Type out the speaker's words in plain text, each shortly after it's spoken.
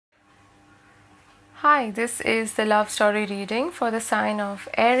Hi, this is the love story reading for the sign of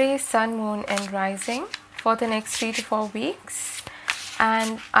Aries, Sun, Moon and Rising for the next 3 to 4 weeks.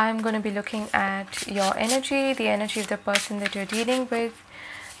 And I'm going to be looking at your energy, the energy of the person that you're dealing with.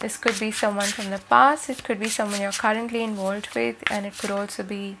 This could be someone from the past, it could be someone you're currently involved with, and it could also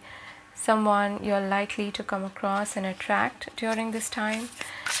be someone you're likely to come across and attract during this time.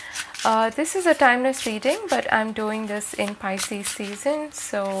 This is a timeless reading, but I'm doing this in Pisces season,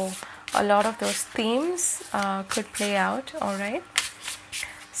 so a lot of those themes could play out. All right,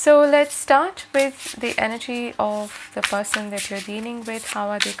 so let's start with the energy of the person that you're dealing with. How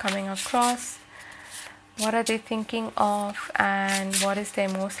are they coming across? What are they thinking of, and what is their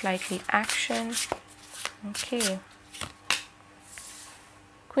most likely action? Okay,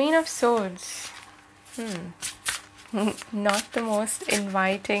 Queen of Swords. Not the most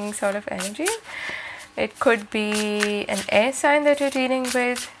inviting sort of energy. It could be an air sign that you're dealing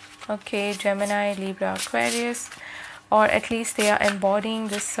with. Okay, Gemini, Libra, Aquarius, or at least they are embodying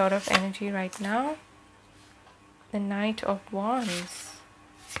this sort of energy right now. The Knight of Wands,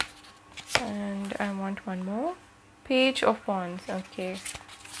 and I want one more. Page of Wands. Okay,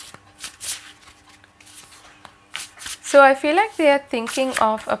 so I feel like they are thinking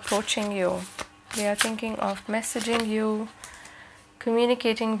of approaching you. They are thinking of messaging you,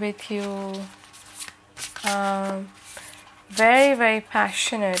 communicating with you. Very, very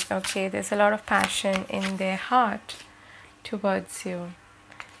passionate. Okay, there's a lot of passion in their heart towards you,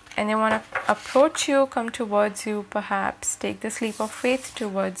 and they want to approach you, come towards you, perhaps take this leap of faith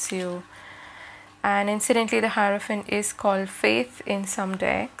towards you. And incidentally, the Hierophant is called Faith in some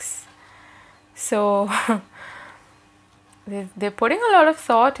decks, so they're putting a lot of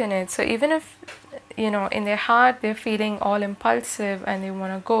thought in it. So even if, you know, in their heart they're feeling all impulsive and they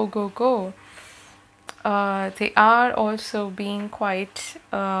want to go, they are also being quite,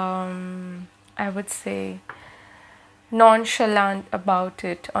 I would say, nonchalant about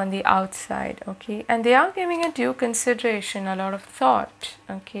it on the outside. Okay, and they are giving it due consideration, a lot of thought.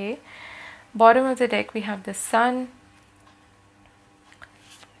 Okay, bottom of the deck we have the Sun.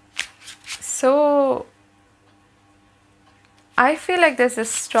 So I feel like there's a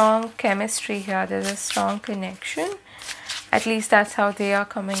strong chemistry here, there's a strong connection. At least that's how they are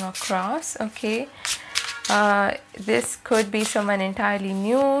coming across. Okay, this could be someone entirely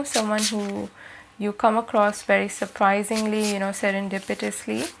new, someone who you come across very surprisingly, you know,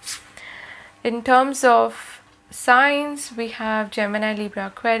 serendipitously. In terms of signs, we have Gemini, Libra,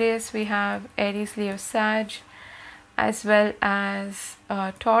 Aquarius, we have Aries, Leo, Sag, as well as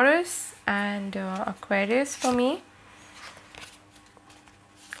Taurus and Aquarius for me.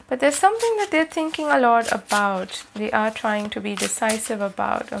 But there's something that they're thinking a lot about. They are trying to be decisive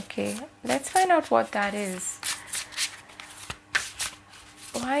about. Okay, let's find out what that is.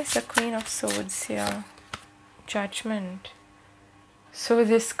 Why is the Queen of Swords here? Judgment. So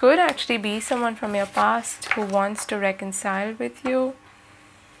this could actually be someone from your past who wants to reconcile with you.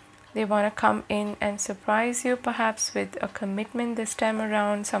 They want to come in and surprise you, perhaps with a commitment this time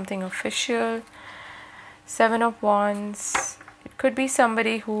around, something official. Seven of Wands. It could be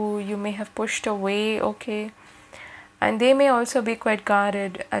somebody who you may have pushed away. Okay, and they may also be quite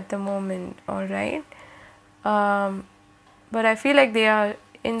guarded at the moment. All right, but I feel like they are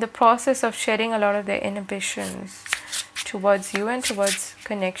in the process of shedding a lot of their inhibitions towards you and towards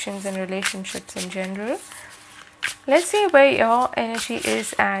connections and relationships in general. Let's see where your energy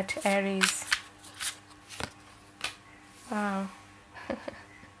is at, Aries. Wow.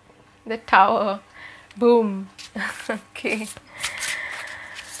 The Tower. Boom. Okay.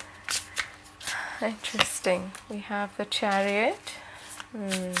 Interesting. We have the Chariot.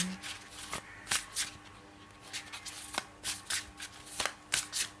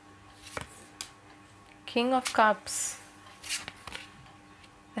 King of Cups.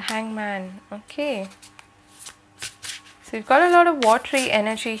 The Hangman. Okay. So you've got a lot of watery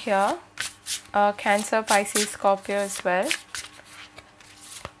energy here. Cancer, Pisces, Scorpio as well.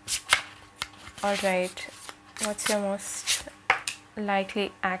 Alright. What's your most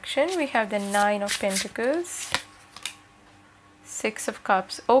likely action? We have the Nine of Pentacles. Six of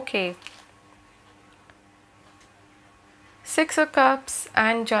Cups. Okay. Six of Cups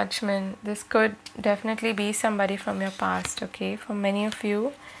and Judgment. This could definitely be somebody from your past, okay, for many of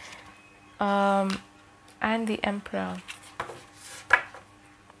you. And the Emperor.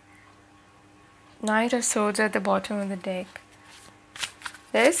 Knight of Swords at the bottom of the deck.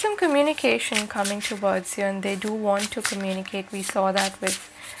 There is some communication coming towards you, and they do want to communicate. We saw that with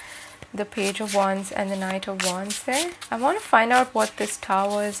the Page of Wands and the Knight of Wands there. I want to find out what this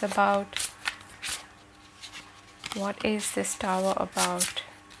Tower is about. What is this Tower about?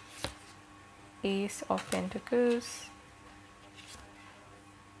 Ace of Pentacles,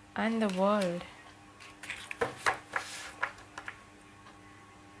 and the World.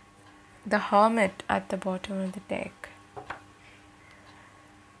 The Hermit at the bottom of the deck.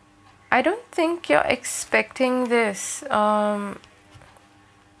 I don't think you're expecting this. The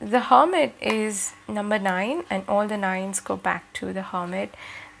Hermit is number 9, and all the 9s go back to the Hermit.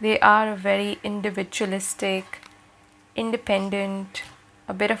 They are a very individualistic, independent,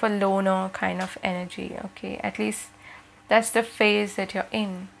 a bit of a loner kind of energy, okay? At least that's the phase that you're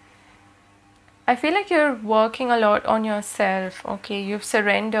in. I feel like you're working a lot on yourself, okay? You've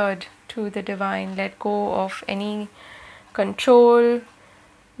surrendered to the divine, let go of any control.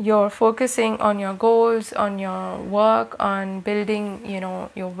 You're focusing on your goals, on your work, on building,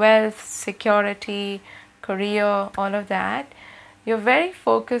 your wealth, security, career, all of that. You're very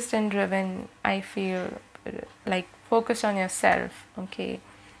focused and driven, I feel, like focused on yourself, okay?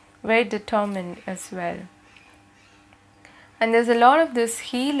 Very determined as well. And there's a lot of this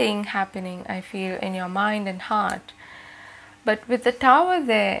healing happening, I feel, in your mind and heart. But with the Tower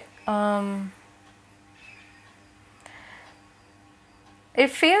there, it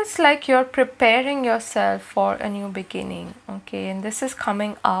feels like you're preparing yourself for a new beginning, okay? And this is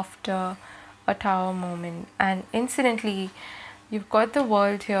coming after a Tower moment. And incidentally, you've got the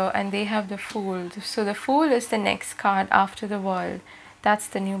World here and they have the Fool. So the Fool is the next card after the World. That's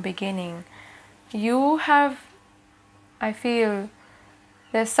the new beginning. You have, I feel,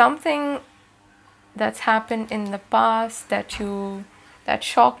 there's something that's happened in the past that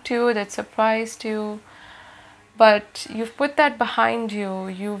shocked you, that surprised you. But you've put that behind you.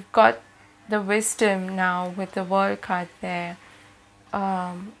 You've got the wisdom now with the World card there.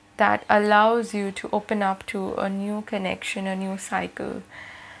 That allows you to open up to a new connection, a new cycle.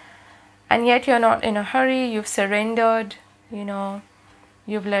 And yet you're not in a hurry. You've surrendered,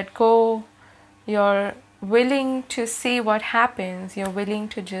 you've let go. You're willing to see what happens. You're willing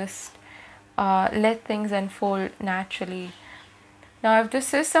to just let things unfold naturally. Now, if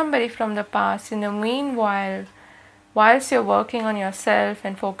this is somebody from the past, in the meanwhile, whilst you're working on yourself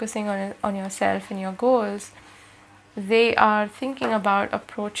and focusing on yourself and your goals, they are thinking about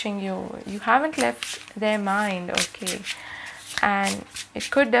approaching you. You haven't left their mind, okay? And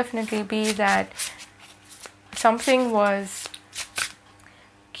it could definitely be that something was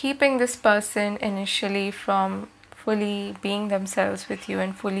keeping this person initially from fully being themselves with you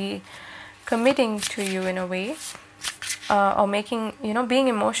and fully committing to you in a way, or making, being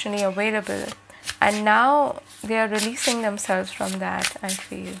emotionally available. And now they are releasing themselves from that, I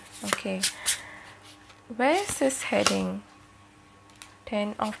feel, okay? Where is this heading?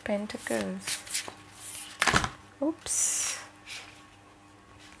 10 of Pentacles. Oops.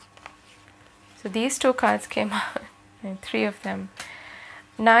 So these two cards came out, and 3 of them.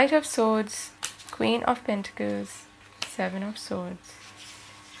 Knight of Swords, Queen of Pentacles, 7 of Swords.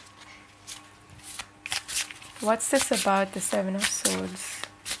 What's this about, the 7 of Swords?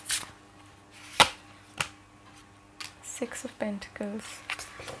 6 of Pentacles.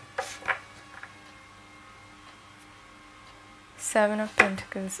 7 of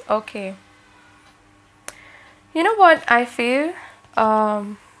Pentacles. Okay. You know what I feel?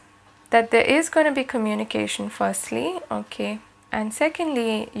 That there is going to be communication firstly, okay? And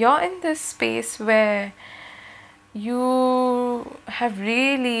secondly, you're in this space where you have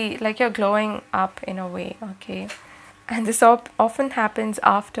really, like, you're glowing up in a way, okay? And this often happens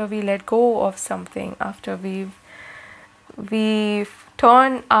after we let go of something, after we've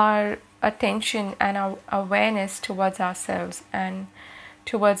turned our attention and our awareness towards ourselves and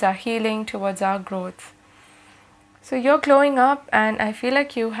towards our healing, towards our growth. So you're glowing up, and I feel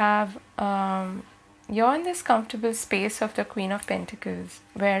like you have, you're in this comfortable space of the Queen of Pentacles,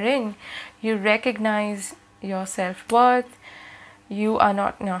 wherein you recognize your self-worth. You are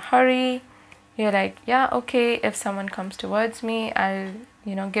not in a hurry. You're like, yeah, okay, if someone comes towards me, I'll,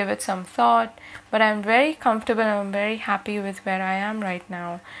 give it some thought. But I'm very comfortable. I'm very happy with where I am right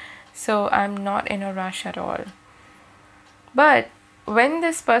now. So I'm not in a rush at all. But when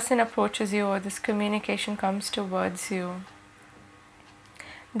this person approaches you or this communication comes towards you,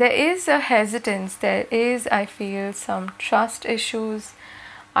 there is a hesitance. There is, I feel, some trust issues,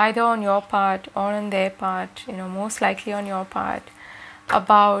 either on your part or on their part, most likely on your part,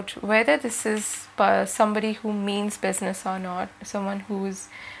 about whether this is somebody who means business or not, someone who's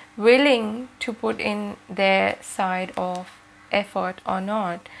willing to put in their side of effort or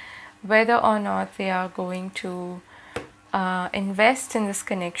not, whether or not they are going to invest in this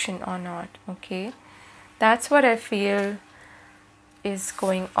connection or not, okay? That's what I feel is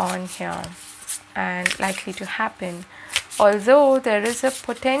going on here and likely to happen. Although there is a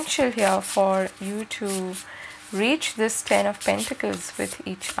potential here for you to reach this 10 of Pentacles with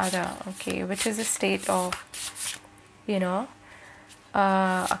each other, okay, which is a state of, you know,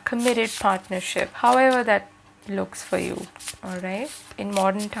 a committed partnership, however that looks for you. All right, in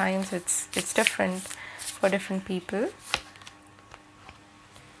modern times it's different for different people.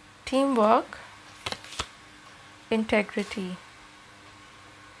 Teamwork, integrity,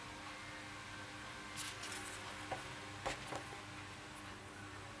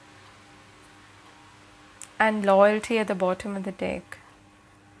 and loyalty at the bottom of the deck.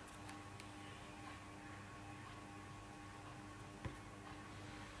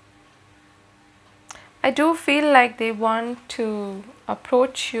 I do feel like they want to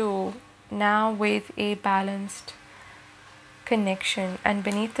approach you now with a balanced connection, and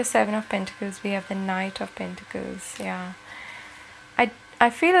beneath the Seven of Pentacles we have the Knight of Pentacles. Yeah, I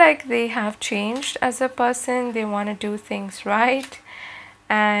feel like they have changed as a person. They want to do things right,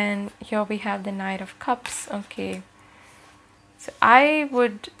 and here we have the Knight of Cups. Okay, so I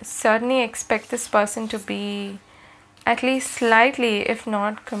would certainly expect this person to be at least slightly, if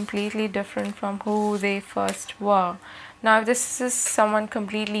not completely different from who they first were. Now if this is someone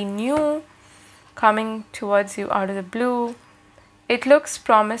completely new coming towards you out of the blue, it looks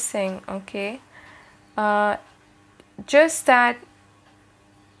promising. Okay, just that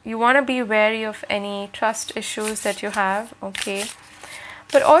you want to be wary of any trust issues that you have. Okay,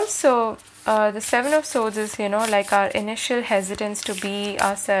 but also the Seven of Swords is, you know, like our initial hesitance to be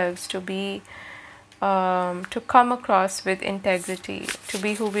ourselves, to be to come across with integrity, to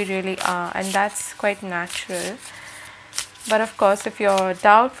be who we really are, and that's quite natural. But of course, if you're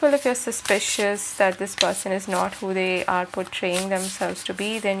doubtful, if you're suspicious that this person is not who they are portraying themselves to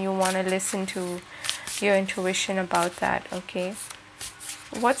be, then you want to listen to your intuition about that. Okay,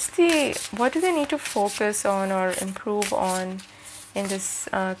 what do they need to focus on or improve on in this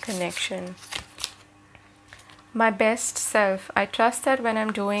connection? My best self. I trust that when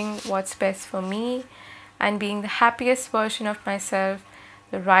I'm doing what's best for me and being the happiest version of myself,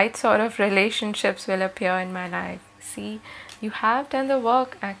 the right sort of relationships will appear in my life. See, you have done the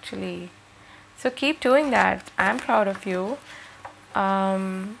work actually. So keep doing that. I'm proud of you.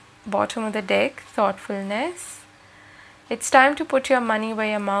 Bottom of the deck, thoughtfulness. It's time to put your money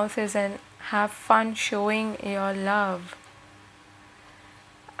where your mouth is and have fun showing your love.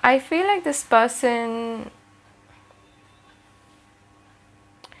 I feel like this person,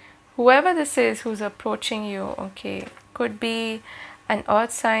 whoever this is who's approaching you, okay, could be an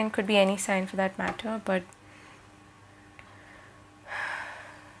earth sign, could be any sign for that matter, but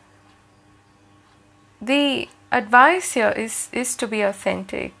the advice here is to be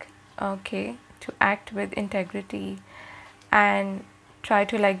authentic, okay, to act with integrity and try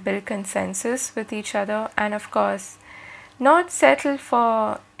to like build consensus with each other, and of course not settle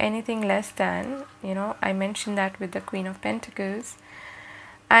for anything less than, you know, I mentioned that with the Queen of Pentacles.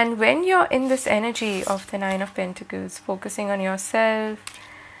 And when you're in this energy of the Nine of Pentacles, focusing on yourself,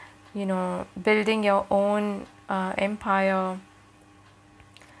 you know, building your own empire,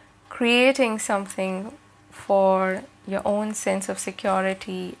 creating something for your own sense of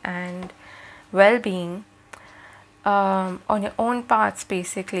security and well-being, on your own paths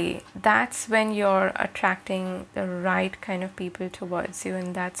basically, that's when you're attracting the right kind of people towards you,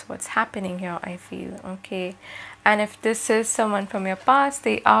 and that's what's happening here, I feel. Okay, and if this is someone from your past,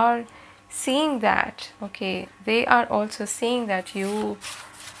 they are seeing that. Okay, they are also seeing that you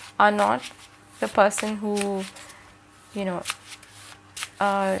are not the person who, you know,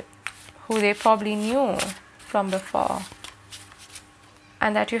 who they probably knew from before,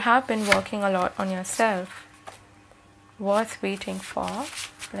 and that you have been working a lot on yourself. Worth waiting for.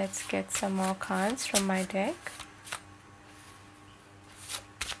 Let's get some more cards from my deck.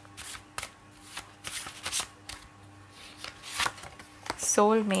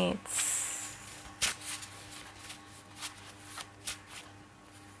 Soulmates.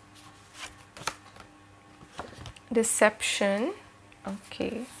 Deception.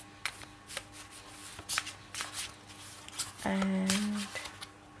 Okay. And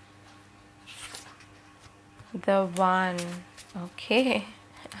the One. Okay,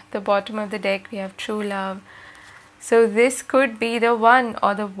 at the bottom of the deck we have true love. So this could be the one,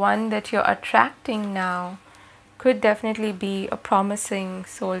 or the one that you're attracting now could definitely be a promising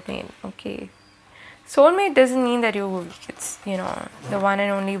soulmate. Okay, soulmate doesn't mean that it's, you know, the one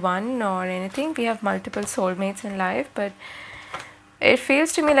and only one or anything. We have multiple soulmates in life, but it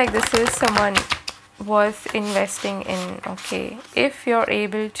feels to me like this is someone worth investing in. Okay, if you're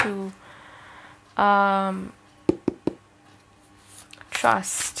able to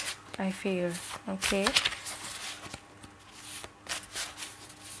trust, I feel. Okay,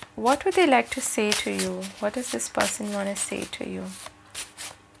 what would they like to say to you? What does this person want to say to you?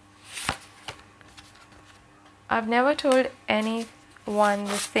 I've never told anyone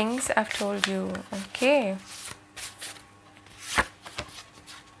the things I've told you. Okay.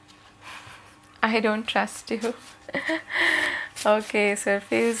 I don't trust you. Okay, so it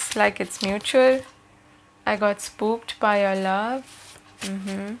feels like it's mutual. I got spooked by your love.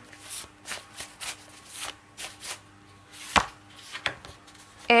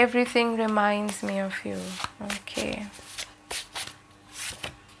 Everything reminds me of you. Okay.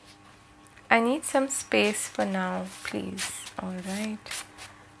 I need some space for now, please. Alright.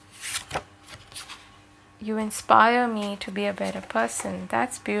 You inspire me to be a better person.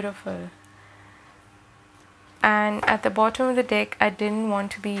 That's beautiful. And at the bottom of the deck, I didn't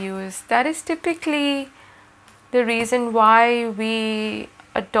want to be used. That is typically the reason why we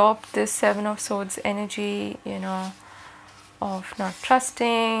adopt this Seven of Swords energy, you know, of not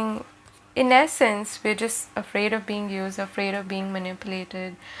trusting. In essence, we're just afraid of being used, afraid of being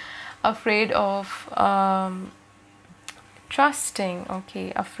manipulated, afraid of trusting,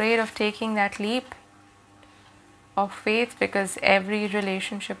 okay, afraid of taking that leap of faith, because every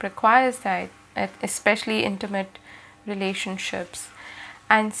relationship requires that, especially intimate relationships.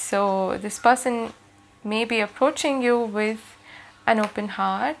 And so this person may be approaching you with an open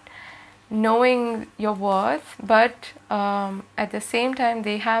heart, knowing your worth, but at the same time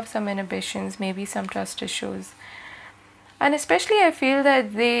they have some inhibitions, maybe some trust issues. And especially I feel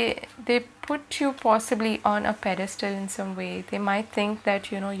that they put you possibly on a pedestal in some way. They might think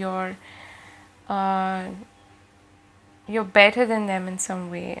that, you know, you're better than them in some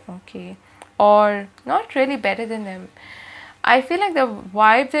way, okay, or not really better than them. I feel like the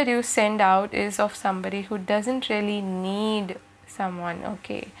vibe that you send out is of somebody who doesn't really need someone,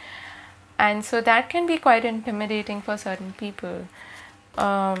 okay, and so that can be quite intimidating for certain people,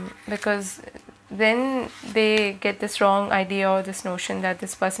 because then they get this wrong idea or this notion that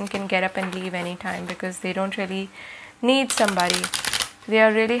this person can get up and leave anytime because they don't really need somebody. They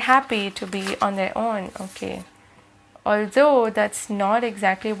are really happy to be on their own, okay. Although that's not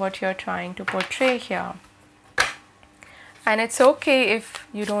exactly what you're trying to portray here. And it's okay if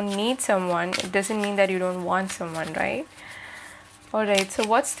you don't need someone. It doesn't mean that you don't want someone, right? Alright, so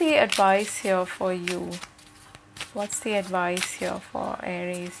what's the advice here for you? What's the advice here for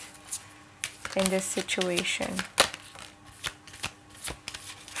Aries in this situation?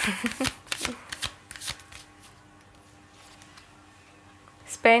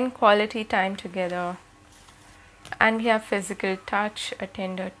 Spend quality time together. And we have physical touch. A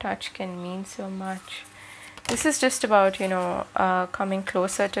tender touch can mean so much. This is just about, you know, coming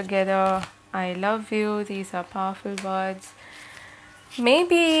closer together. I love you. These are powerful words.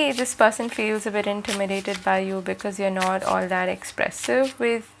 Maybe this person feels a bit intimidated by you because you're not all that expressive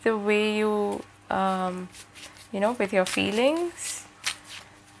with the way you, you know, with your feelings.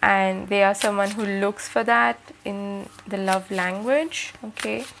 And they are someone who looks for that in the love language,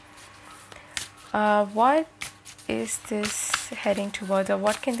 okay. What is this heading towards, or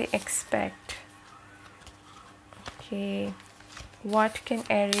what can they expect? Okay, what can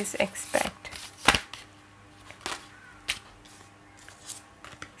Aries expect?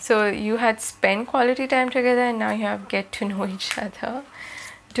 So you had spent quality time together and now you have get to know each other.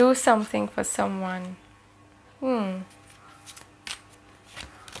 Do something for someone.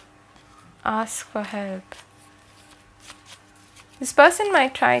 Ask for help. This person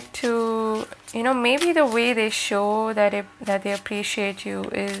might try to, you know, maybe the way they show that they appreciate you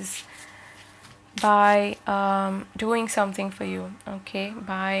is by doing something for you, okay,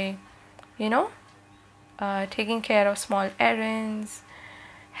 by, you know, taking care of small errands,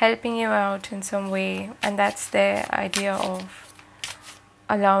 helping you out in some way. And that's their idea of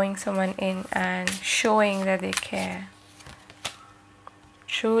allowing someone in and showing that they care.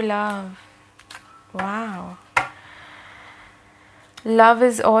 True love. Wow. Love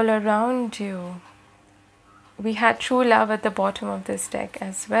is all around you. We had true love at the bottom of this deck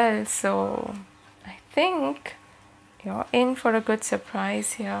as well. So I think you're in for a good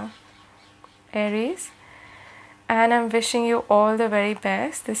surprise here, Aries. And I'm wishing you all the very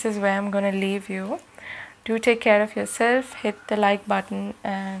best. This is where I'm going to leave you. Do take care of yourself. Hit the like button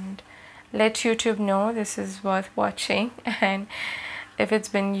and let YouTube know this is worth watching. And if it's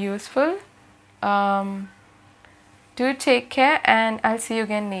been useful, do take care, and I'll see you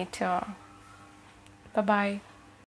again later. Bye-bye.